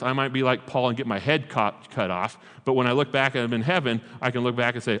on earth. I might be like Paul and get my head cut off, but when I look back at him in heaven, I can look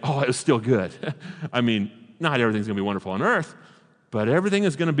back and say, oh, it was still good. I mean, not everything's going to be wonderful on earth, but everything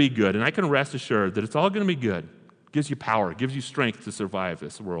is going to be good, and I can rest assured that it's all going to be good. It gives you power. It gives you strength to survive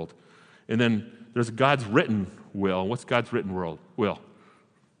this world. And then there's God's written will. What's God's written will?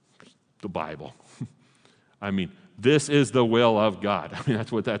 The Bible. I mean, this is the will of God. I mean,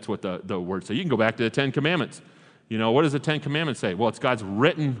 that's what the word says. You can go back to the 10 Commandments. You know, what does the 10 Commandments say? Well, it's God's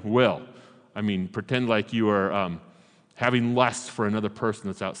written will. I mean, pretend like you are having lust for another person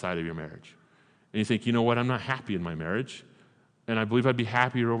that's outside of your marriage. And you think, you know what, I'm not happy in my marriage, and I believe I'd be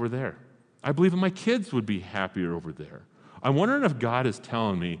happier over there. I believe that my kids would be happier over there. I'm wondering if God is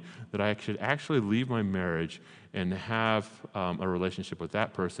telling me that I should actually leave my marriage and have a relationship with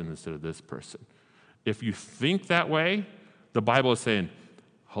that person instead of this person. If you think that way, the Bible is saying,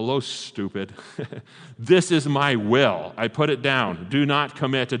 hello, stupid. This is my will. I put it down. Do not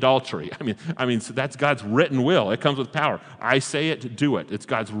commit adultery. I mean, so that's God's written will. It comes with power. I say it, do it. It's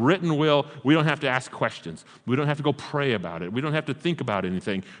God's written will. We don't have to ask questions. We don't have to go pray about it. We don't have to think about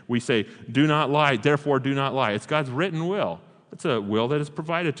anything. We say, do not lie, therefore do not lie. It's God's written will. It's a will that is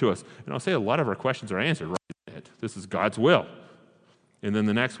provided to us. And I'll say a lot of our questions are answered right in it. This is God's will. And then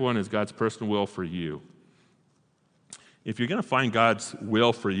the next one is God's personal will for you. If you're going to find God's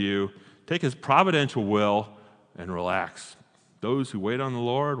will for you, take his providential will and relax. Those who wait on the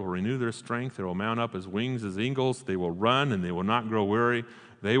Lord will renew their strength. They will mount up as wings as eagles. They will run and they will not grow weary.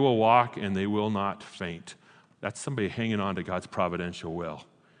 They will walk and they will not faint. That's somebody hanging on to God's providential will.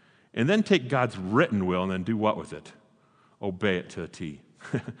 And then take God's written will and then do what with it? Obey it to a T.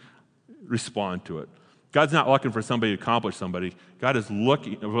 Respond to it. God's not looking for somebody to accomplish somebody. God is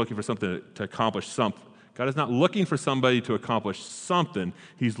looking for something to accomplish something. God is not looking for somebody to accomplish something.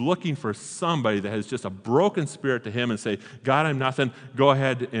 He's looking for somebody that has just a broken spirit to him and say, God, I'm nothing. Go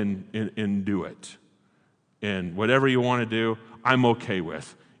ahead and do it. And whatever you want to do, I'm okay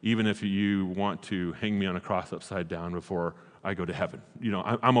with, even if you want to hang me on a cross upside down before I go to heaven. You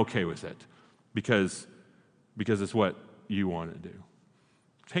know, I'm okay with it because it's what you want to do.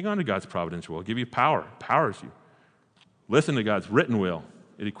 Hang on to God's providential will. It'll give you power. It powers you. Listen to God's written will.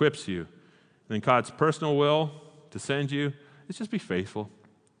 It equips you. And then God's personal will to send you is just be faithful.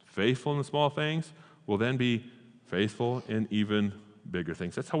 Faithful in the small things will then be faithful in even bigger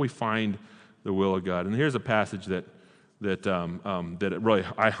things. That's how we find the will of God. And here's a passage that really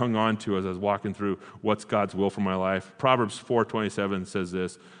I hung on to as I was walking through what's God's will for my life. Proverbs 4:27 says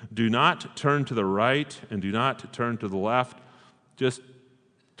this: do not turn to the right and do not turn to the left. Just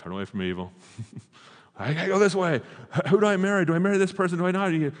turn away from evil. I gotta go this way. Who do I marry? Do I marry this person? Do I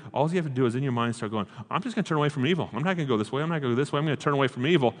not? All you have to do is in your mind start going, I'm just going to turn away from evil. I'm not going to go this way. I'm not going to go this way. I'm going to turn away from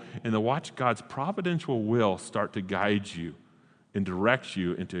evil. And then watch God's providential will start to guide you and direct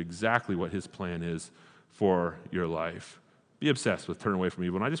you into exactly what his plan is for your life. Be obsessed with turn away from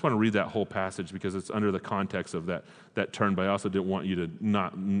evil. And I just want to read that whole passage because it's under the context of that turn, but I also didn't want you to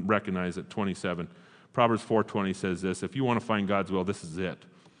not recognize it. 27. Proverbs 4:20 says this: if you want to find God's will, this is it.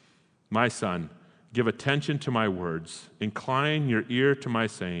 My son, give attention to my words. Incline your ear to my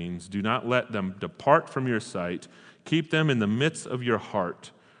sayings. Do not let them depart from your sight. Keep them in the midst of your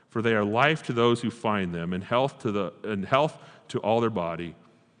heart, for they are life to those who find them, and health to all their body.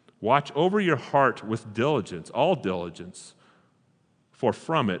 Watch over your heart with diligence, all diligence, for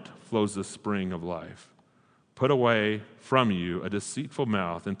from it flows the spring of life. Put away from you a deceitful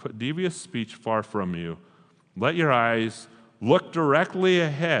mouth, and put devious speech far from you. Let your eyes look directly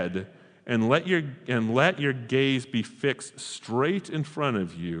ahead, and let your gaze be fixed straight in front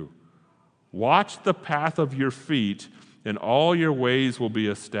of you. Watch the path of your feet, and all your ways will be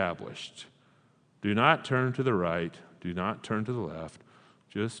established. Do not turn to the right, do not turn to the left,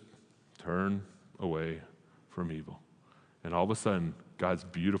 just turn away from evil. And all of a sudden, God's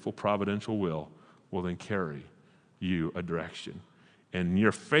beautiful providential will then carry you a direction. And in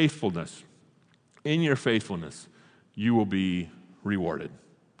your faithfulness, you will be rewarded.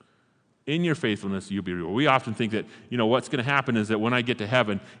 In your faithfulness, you'll be rewarded. We often think that, what's going to happen is that when I get to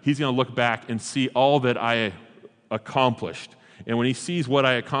heaven, he's going to look back and see all that I accomplished. And when he sees what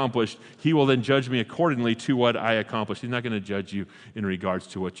I accomplished, he will then judge me accordingly to what I accomplished. He's not going to judge you in regards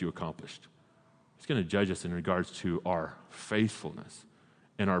to what you accomplished. He's going to judge us in regards to our faithfulness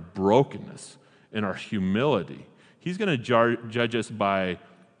and our brokenness and our humility. He's going to judge us by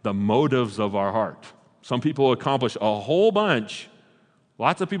the motives of our heart. Some people accomplish a whole bunch.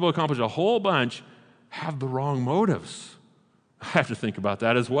 Lots of people accomplish a whole bunch, have the wrong motives. I have to think about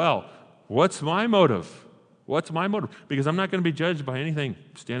that as well. What's my motive? What's my motive? Because I'm not going to be judged by anything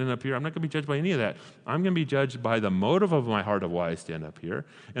standing up here. I'm not going to be judged by any of that. I'm going to be judged by the motive of my heart of why I stand up here.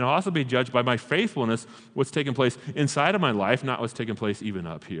 And I'll also be judged by my faithfulness, what's taking place inside of my life, not what's taking place even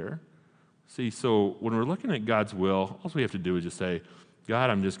up here. See, so when we're looking at God's will, all we have to do is just say, God,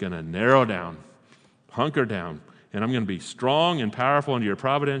 I'm just going to narrow down, hunker down, and I'm going to be strong and powerful under your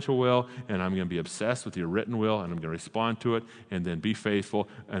providential will, and I'm going to be obsessed with your written will, and I'm going to respond to it, and then be faithful,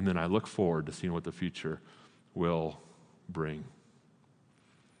 and then I look forward to seeing what the future will bring.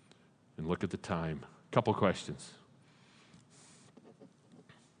 And look at the time. A couple questions.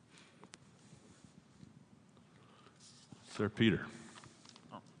 Sir Peter.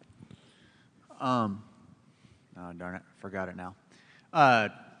 Oh, darn it, forgot it now.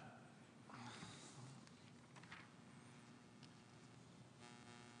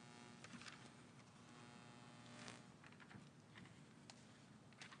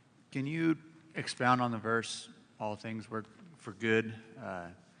 Can you expound on the verse, all things work for good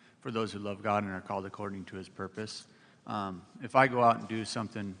for those who love God and are called according to his purpose? If I go out and do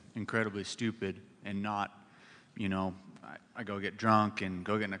something incredibly stupid and not, I go get drunk and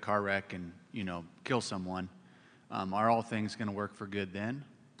go get in a car wreck and, kill someone, are all things going to work for good then?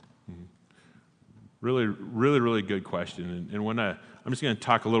 Mm-hmm. Really, really, really good question. And when I'm just going to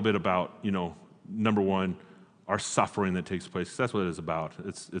talk a little bit about, number one, our suffering that takes place. That's what it is about.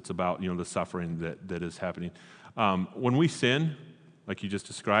 It's about, the suffering that is happening. When we sin, like you just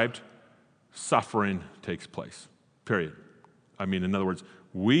described, suffering takes place, period. In other words,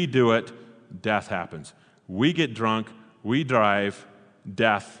 we do it, death happens. We get drunk, we drive,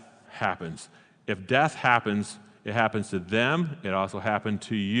 death happens. If death happens, it happens to them. It also happened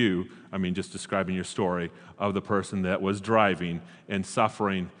to you. Just describing your story of the person that was driving, and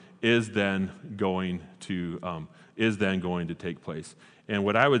suffering is then going to take place. And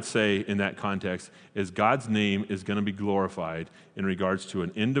what I would say in that context is God's name is going to be glorified in regards to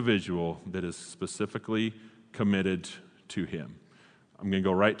an individual that is specifically committed to him. I'm going to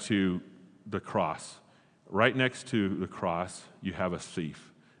go right to the cross. Right next to the cross, you have a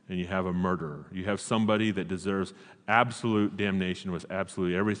thief and you have a murderer. You have somebody that deserves absolute damnation with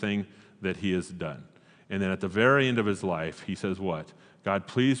absolutely everything that he has done. And then at the very end of his life, he says what? God,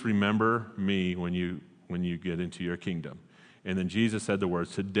 please remember me when you get into your kingdom. And then Jesus said the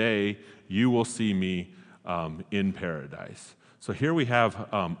words, today you will see me in paradise. So here we have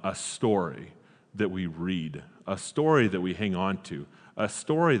a story that we read, a story that we hang on to, a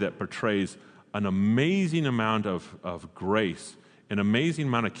story that portrays an amazing amount of grace, an amazing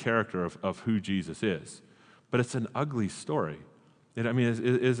amount of character of who Jesus is. But it's an ugly story. It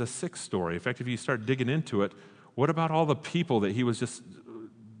is a sick story. In fact, if you start digging into it, what about all the people that he was just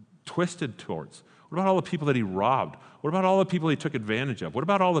twisted towards? What about all the people that he robbed? What about all the people he took advantage of? What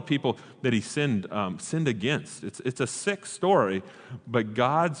about all the people that he sinned against? It's a sick story, but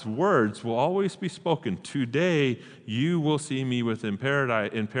God's words will always be spoken. Today you will see me in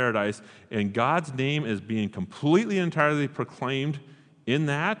paradise, and God's name is being completely and entirely proclaimed in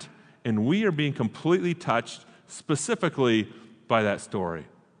that, and we are being completely touched specifically by that story.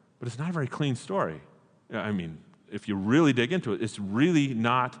 But it's not a very clean story. If you really dig into it, it's really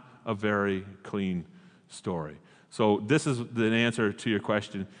not a very clean story. So this is the answer to your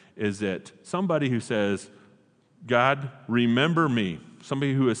question, is that somebody who says, God, remember me,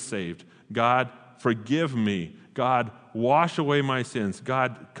 somebody who is saved, God, forgive me, God, wash away my sins.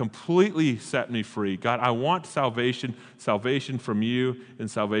 God, completely set me free. God, I want salvation from you,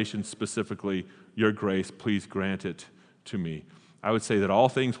 and salvation specifically, your grace. Please grant it to me. I would say that all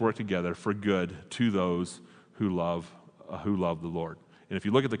things work together for good to those who love the Lord. And if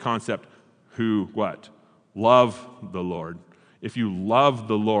you look at the concept, who what? Love the Lord. If you love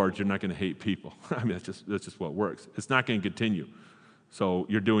the Lord, you're not going to hate people. I mean, that's just what works. It's not going to continue. So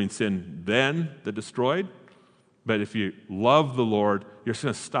you're doing sin then that destroyed, but if you love the Lord, you're just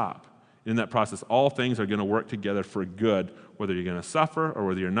going to stop. In that process, all things are going to work together for good, whether you're going to suffer or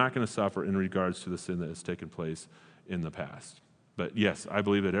whether you're not going to suffer in regards to the sin that has taken place in the past. But yes, I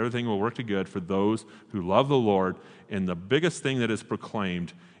believe that everything will work to good for those who love the Lord, and the biggest thing that is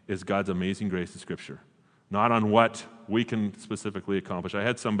proclaimed is God's amazing grace in Scripture, not on what we can specifically accomplish. I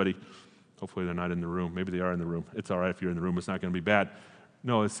had somebody, hopefully they're not in the room. Maybe they are in the room. It's all right if you're in the room. It's not going to be bad.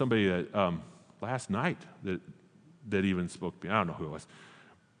 No, it's somebody that last night that even spoke to me. I don't know who it was.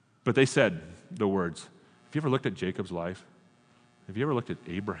 But they said the words, have you ever looked at Jacob's life? Have you ever looked at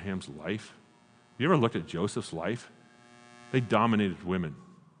Abraham's life? Have you ever looked at Joseph's life? They dominated women.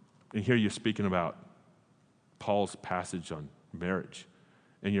 And here you're speaking about Paul's passage on marriage.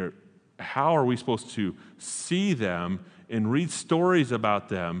 And how are we supposed to see them and read stories about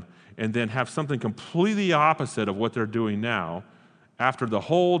them and then have something completely opposite of what they're doing now after the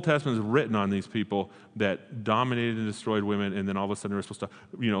whole Old Testament is written on these people that dominated and destroyed women, and then all of a sudden we're supposed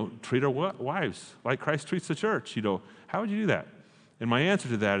to, treat our wives like Christ treats the church? How would you do that? And my answer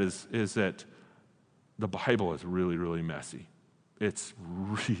to that is that the Bible is really, really messy. It's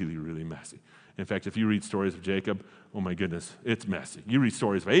really, really messy. In fact, if you read stories of Jacob, oh my goodness, it's messy. You read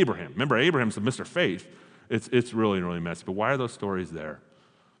stories of Abraham. Remember, Abraham's the Mr. Faith. It's really, really messy. But why are those stories there?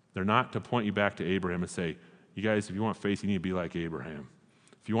 They're not to point you back to Abraham and say, you guys, if you want faith, you need to be like Abraham.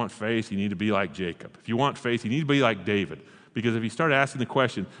 If you want faith, you need to be like Jacob. If you want faith, you need to be like David. Because if you start asking the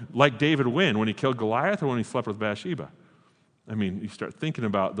question, like David when he killed Goliath or when he slept with Bathsheba? I mean, you start thinking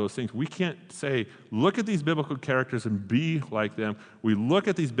about those things. We can't say, look at these biblical characters and be like them. We look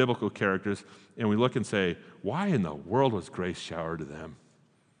at these biblical characters and we look and say, why in the world was grace showered to them?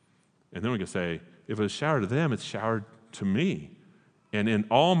 And then we can say, if it was showered to them, it's showered to me. And in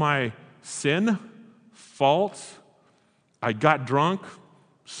all my sin, faults, I got drunk,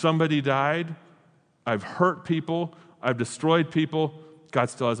 somebody died, I've hurt people, I've destroyed people, God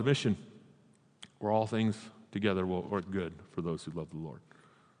still has a mission where all things together will work good for those who love the Lord.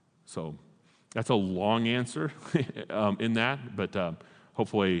 So that's a long answer in that, but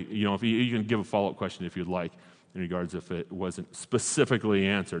hopefully, if you can give a follow-up question if you'd like in regards if it wasn't specifically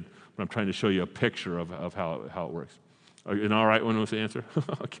answered, but I'm trying to show you a picture of how it works. An all right one was the answer?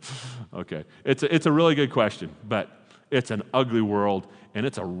 Okay. It's a really good question, but it's an ugly world, and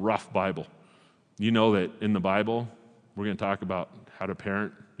it's a rough Bible. You know that in the Bible, we're going to talk about how to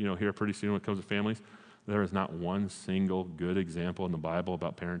parent, here pretty soon when it comes to families. There is not one single good example in the Bible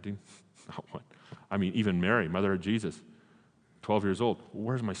about parenting. Not one. I mean, even Mary, mother of Jesus, 12 years old.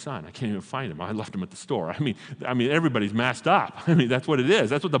 Where's my son? I can't even find him. I left him at the store. I mean, everybody's messed up. I mean, that's what it is.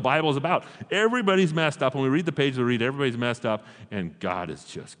 That's what the Bible is about. Everybody's messed up. When we read the page, we read everybody's messed up, and God is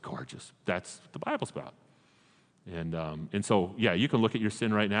just gorgeous. That's what the Bible's about. And so, yeah, you can look at your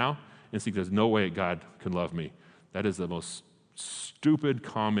sin right now and think there's no way God can love me. That is the most stupid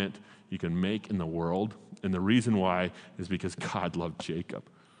comment you can make in the world. And the reason why is because God loved Jacob.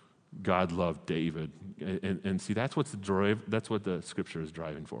 God loved David. And see, that's what the Scripture is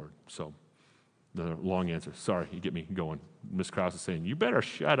driving forward. So the long answer. Sorry, you get me going. Miss Krause is saying, you better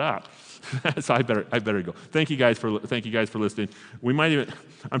shut up. So I better go. Thank you guys for listening. We might even,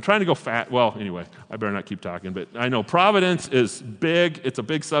 I'm trying to go fat. Well, anyway, I better not keep talking. But I know Providence is big. It's a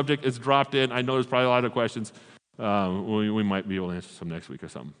big subject. It's dropped in. I know there's probably a lot of questions. We might be able to answer some next week or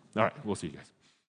something. All right, we'll see you guys.